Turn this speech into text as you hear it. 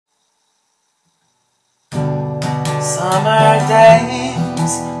Summer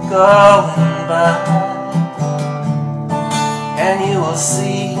days going by, and you will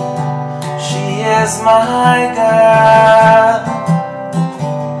see she is my girl.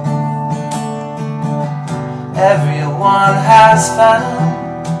 Everyone has found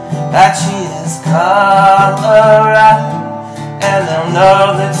that she is come around, and they'll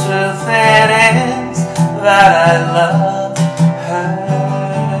know the truth it is that I love her.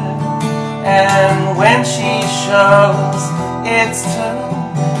 And when she shows it's true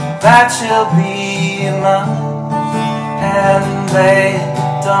that she'll be mine, and they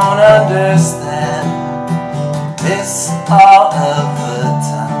don't understand this all of the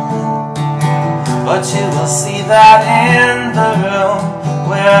time, but you will see that in the room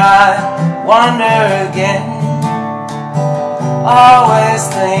where I wander again, always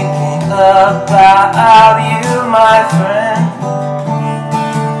thinking about you, my friend.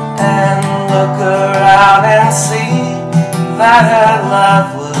 And look around and see that her love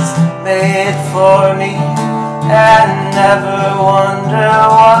was made for me, and never wonder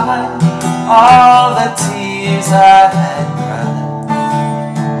why all the tears I had cried.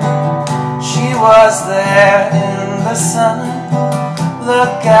 She was there in the sun,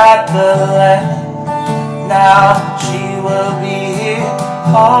 look at the land. Now she will be here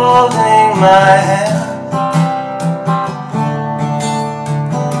holding my hand.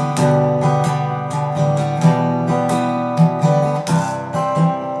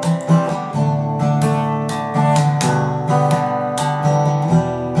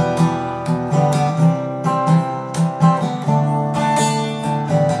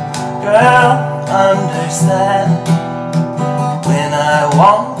 Girl, understand when I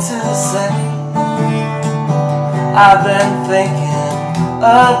want to say I've been thinking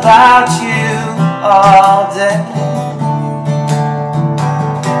about you all day.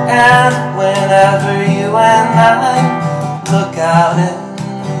 And whenever you and I look out and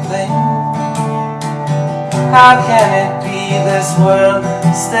think, how can it be this world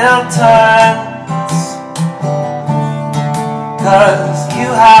still turns? 'Cause you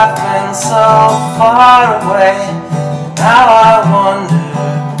have been so far away. Now I wonder,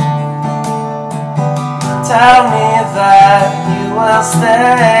 tell me that you will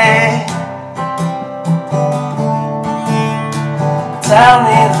stay. Tell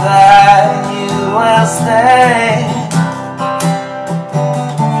me that you will stay.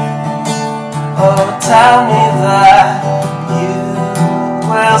 Oh, tell me that you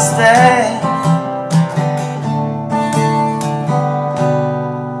will stay.